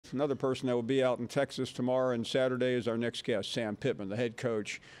another person that will be out in Texas tomorrow and Saturday is our next guest, Sam Pittman, the head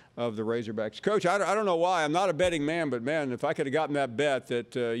coach of the Razorbacks. Coach, I don't know why. I'm not a betting man, but, man, if I could have gotten that bet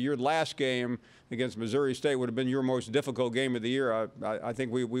that your last game against Missouri State would have been your most difficult game of the year, I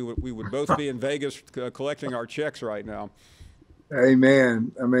think we would both be in Vegas collecting our checks right now.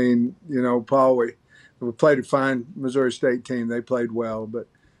 Amen. I mean, Paul, we played a fine Missouri State team. They played well, but,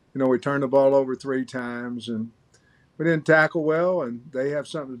 we turned the ball over 3 times, and we didn't tackle well, and they have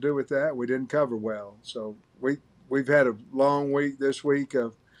something to do with that. We didn't cover well. So we've had a long week this week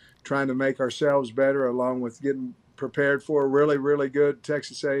of trying to make ourselves better, along with getting prepared for a really, really good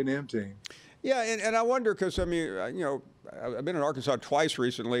Texas A&M team. Yeah, and I wonder, because, I mean, I've been in Arkansas twice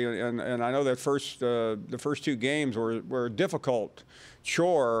recently, and I know that the first 2 games were a difficult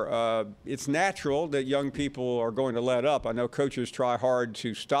chore. It's natural that young people are going to let up. I know coaches try hard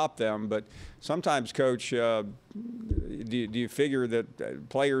to stop them, but sometimes, Coach, do you figure that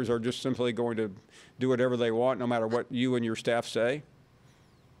players are just simply going to do whatever they want no matter what you and your staff say?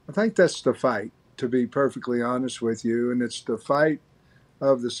 I think that's the fight, to be perfectly honest with you, and it's the fight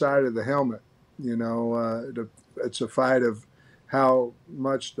of the side of the helmet. It's a fight of how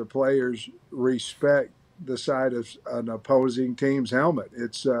much the players respect the side of an opposing team's helmet.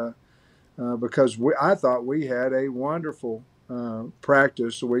 It's because I thought we had a wonderful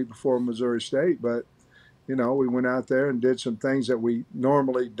practice the week before Missouri State, but we went out there and did some things that we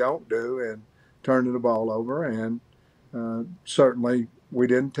normally don't do and turned the ball over, and certainly we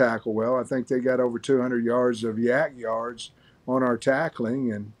didn't tackle well. I think they got over 200 yards of yak yards on our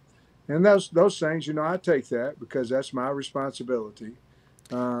tackling, and those things, I take that because that's my responsibility.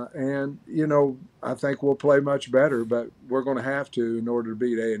 And I think we'll play much better, but we're going to have to in order to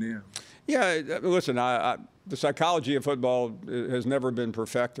beat A&M. Yeah, listen, the psychology of football has never been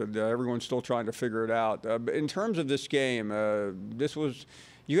perfected. Everyone's still trying to figure it out. In terms of this game,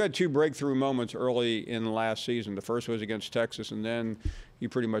 you had 2 breakthrough moments early in last season. The first was against Texas, and then you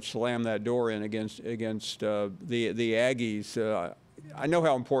pretty much slammed that door in against the Aggies. I know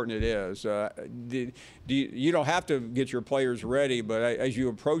how important it is. You don't have to get your players ready, but as you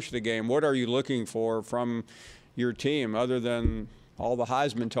approach the game, what are you looking for from your team other than all the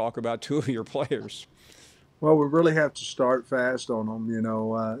Heisman talk about 2 of your players? Well, we really have to start fast on them.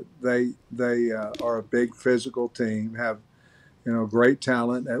 They are a big physical team, have great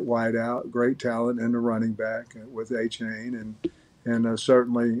talent at wideout, great talent in the running back with A-Chain, and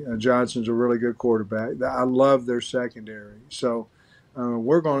certainly Johnson's a really good quarterback. I love their secondary. So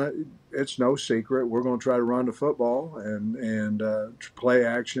it's no secret, we're going to try to run the football and play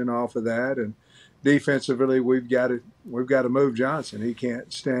action off of that. And defensively, we've got to move Johnson. He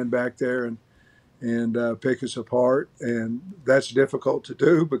can't stand back there and pick us apart, and that's difficult to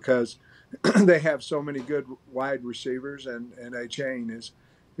do because they have so many good wide receivers, and A-Chain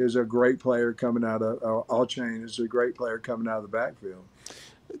is a great player coming out of All-Chain is a great player coming out of the backfield.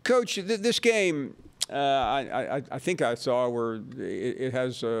 Coach, this game, I think I saw where it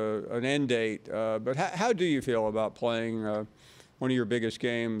has an end date, but how do you feel about playing one of your biggest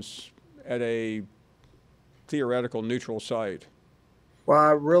games at a theoretical neutral site? Well,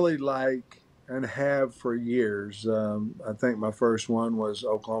 I really like and have for years. I think my first one was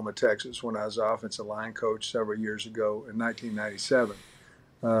Oklahoma, Texas, when I was offensive line coach several years ago in 1997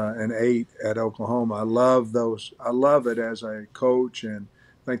 and 8 at Oklahoma. I love those. I love it as a coach, and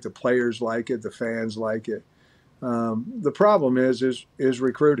I think the players like it, the fans like it. The problem is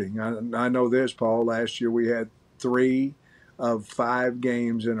recruiting. I know this, Paul. Last year we had 3 of 5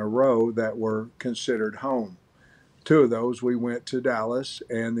 games in a row that were considered home. 2 of those we went to Dallas,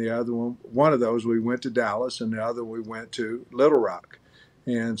 and the other one of those we went to Dallas, and the other we went to Little Rock.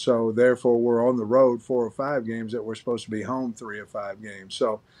 And so therefore we're on the road 4 or 5 games that we're supposed to be home 3 or 5 games.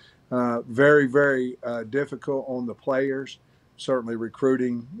 So very, very difficult on the players. Certainly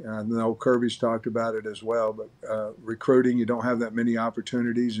recruiting. I know Kirby's talked about it as well, but recruiting, you don't have that many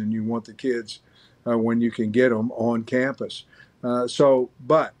opportunities, and you want the kids when you can get them on campus.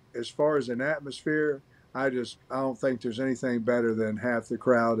 But as far as an atmosphere, I don't think there's anything better than half the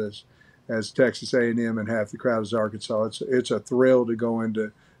crowd as Texas A&M and half the crowd as Arkansas. It's a thrill to go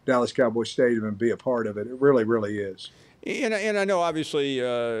into Dallas Cowboy Stadium and be a part of it. It really, really is. And I know, obviously,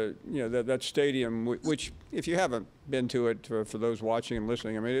 that stadium, which, if you haven't been to it, for those watching and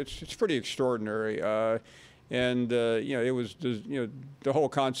listening, I mean, it's pretty extraordinary. It was, the whole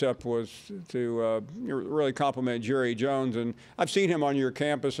concept was to really compliment Jerry Jones. And I've seen him on your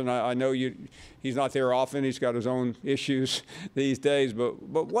campus, and I know he's not there often. He's got his own issues these days. But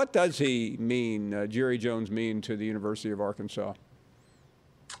what does he mean, Jerry Jones, mean to the University of Arkansas?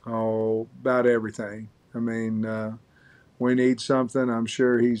 Oh, about everything. I mean, we need something, I'm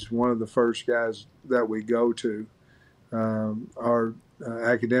sure he's one of the first guys that we go to. Our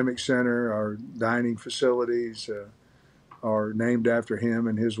academic center, our dining facilities are named after him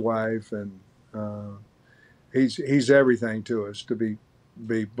and his wife, and he's everything to us, to be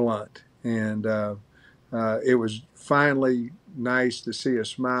blunt. And it was finally nice to see a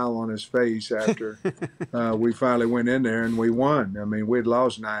smile on his face after we finally went in there and we won. I mean, we'd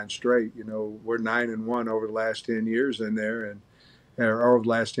lost 9 straight. You know, we're 9-1 over the last 10 years in there, and or over the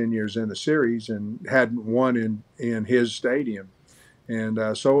last 10 years in the series, and hadn't won in his stadium. And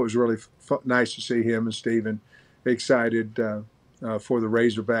so it was really nice to see him and Steven excited for the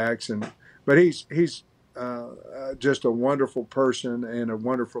Razorbacks. But he's just a wonderful person and a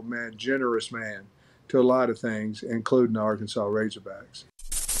wonderful man, generous man to a lot of things, including the Arkansas Razorbacks.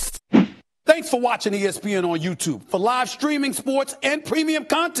 Thanks for watching ESPN on YouTube. For live streaming, sports, and premium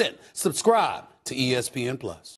content, subscribe to ESPN+.